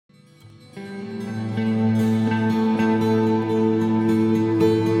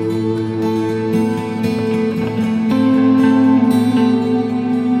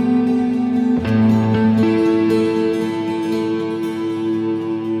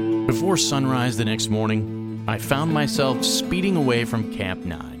Before sunrise the next morning, I found myself speeding away from Camp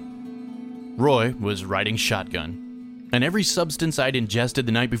 9. Roy was riding shotgun, and every substance I'd ingested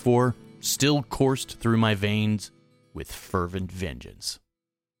the night before still coursed through my veins with fervent vengeance.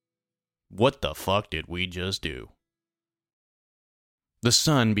 What the fuck did we just do? The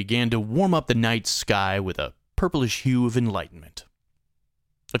sun began to warm up the night sky with a purplish hue of enlightenment.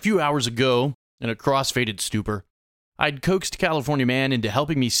 A few hours ago, in a cross-faded stupor, I'd coaxed California Man into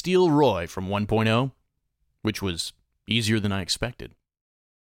helping me steal Roy from 1.0, which was easier than I expected.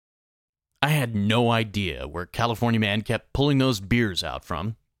 I had no idea where California Man kept pulling those beers out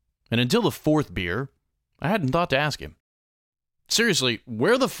from, and until the fourth beer, I hadn't thought to ask him. Seriously,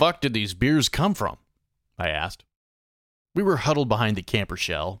 where the fuck did these beers come from? I asked. We were huddled behind the camper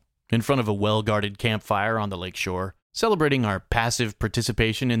shell, in front of a well-guarded campfire on the lakeshore, celebrating our passive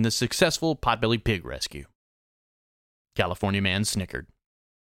participation in the successful Potbelly Pig rescue. California Man snickered.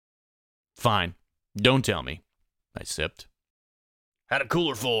 Fine, don't tell me, I sipped. Had a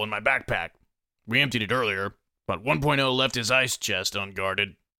cooler full in my backpack. We emptied it earlier, but 1.0 left his ice chest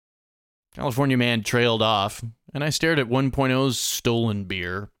unguarded. California Man trailed off, and I stared at 1.0's stolen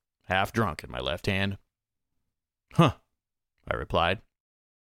beer, half drunk in my left hand. Huh, I replied.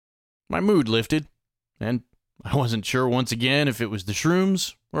 My mood lifted, and I wasn't sure once again if it was the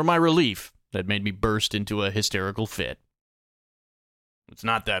shrooms or my relief that made me burst into a hysterical fit. It's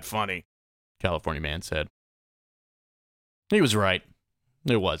not that funny, California Man said. He was right.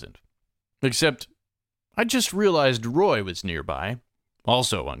 It wasn't. Except, I just realized Roy was nearby,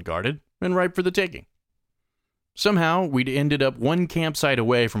 also unguarded, and ripe for the taking. Somehow, we'd ended up one campsite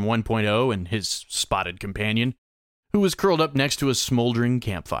away from 1.0 and his spotted companion, who was curled up next to a smoldering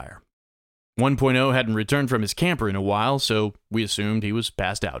campfire. 1.0 hadn't returned from his camper in a while, so we assumed he was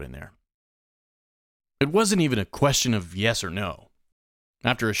passed out in there. It wasn't even a question of yes or no.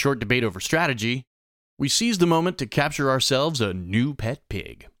 After a short debate over strategy, we seized the moment to capture ourselves a new pet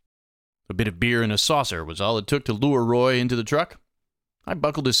pig. A bit of beer in a saucer was all it took to lure Roy into the truck. I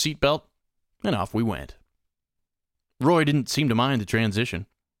buckled his seatbelt, and off we went. Roy didn't seem to mind the transition.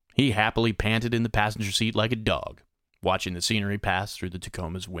 He happily panted in the passenger seat like a dog, watching the scenery pass through the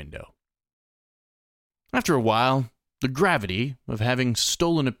Tacoma's window. After a while, the gravity of having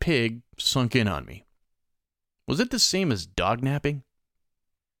stolen a pig sunk in on me. Was it the same as dognapping?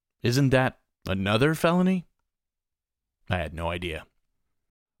 Isn't that another felony? I had no idea.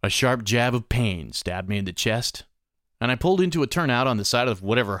 A sharp jab of pain stabbed me in the chest, and I pulled into a turnout on the side of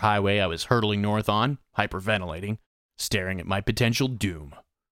whatever highway I was hurtling north on, hyperventilating, staring at my potential doom.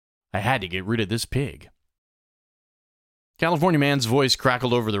 I had to get rid of this pig. California Man's voice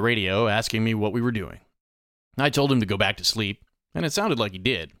crackled over the radio, asking me what we were doing. I told him to go back to sleep, and it sounded like he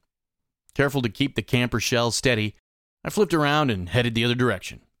did. Careful to keep the camper shell steady, I flipped around and headed the other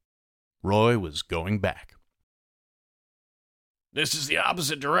direction. Roy was going back. This is the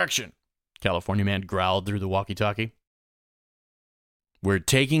opposite direction, California Man growled through the walkie-talkie. We're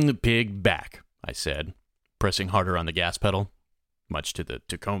taking the pig back, I said, pressing harder on the gas pedal, much to the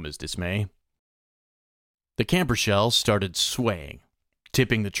Tacoma's dismay. The camper shell started swaying,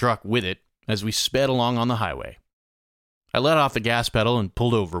 tipping the truck with it as we sped along on the highway. I let off the gas pedal and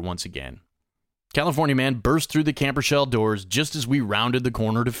pulled over once again. California Man burst through the camper shell doors just as we rounded the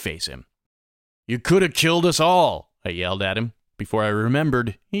corner to face him. You could have killed us all, I yelled at him, before I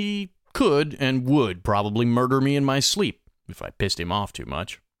remembered he could and would probably murder me in my sleep if I pissed him off too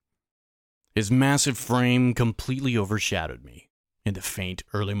much. His massive frame completely overshadowed me in the faint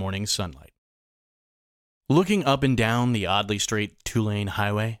early morning sunlight. Looking up and down the oddly straight two-lane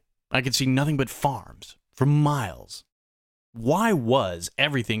highway, I could see nothing but farms for miles. Why was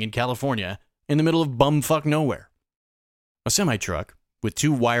everything in California in the middle of bumfuck nowhere? A semi-truck with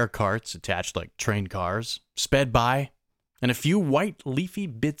two wire carts attached like train cars sped by, and a few white leafy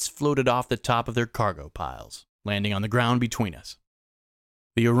bits floated off the top of their cargo piles, landing on the ground between us.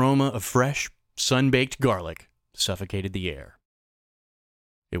 The aroma of fresh, sun-baked garlic suffocated the air.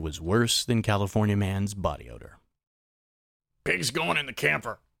 It was worse than California Man's body odor. Pig's going in the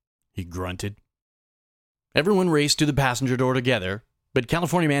camper, he grunted. Everyone raced to the passenger door together, but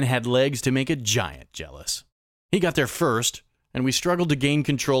California Man had legs to make a giant jealous. He got there first, and we struggled to gain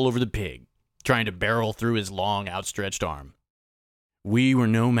control over the pig, trying to barrel through his long, outstretched arm. We were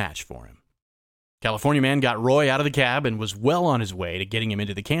no match for him. California Man got Roy out of the cab and was well on his way to getting him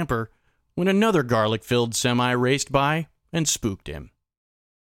into the camper when another garlic-filled semi raced by and spooked him.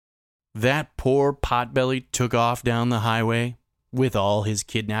 That poor potbelly took off down the highway, with all his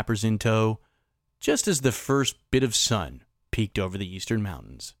kidnappers in tow, just as the first bit of sun peeked over the eastern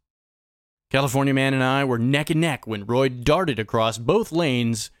mountains. California Man and I were neck and neck when Roy darted across both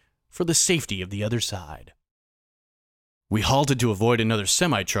lanes for the safety of the other side. We halted to avoid another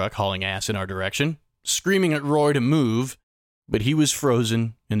semi-truck hauling ass in our direction, screaming at Roy to move, but he was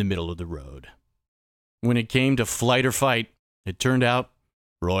frozen in the middle of the road. When it came to flight or fight, it turned out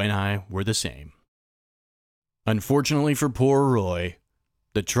Roy and I were the same. Unfortunately for poor Roy,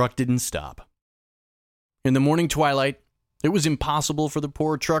 the truck didn't stop. In the morning twilight, it was impossible for the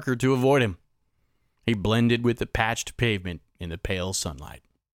poor trucker to avoid him. He blended with the patched pavement in the pale sunlight.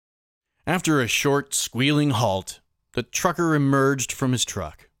 After a short, squealing halt, the trucker emerged from his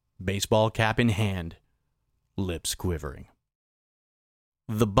truck, baseball cap in hand, lips quivering.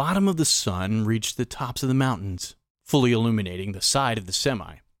 The bottom of the sun reached the tops of the mountains, fully illuminating the side of the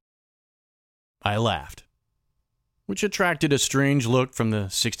semi. I laughed, which attracted a strange look from the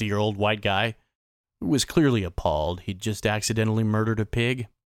 60-year-old white guy, who was clearly appalled he'd just accidentally murdered a pig.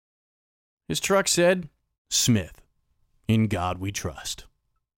 His truck said, "Smith, in God we trust."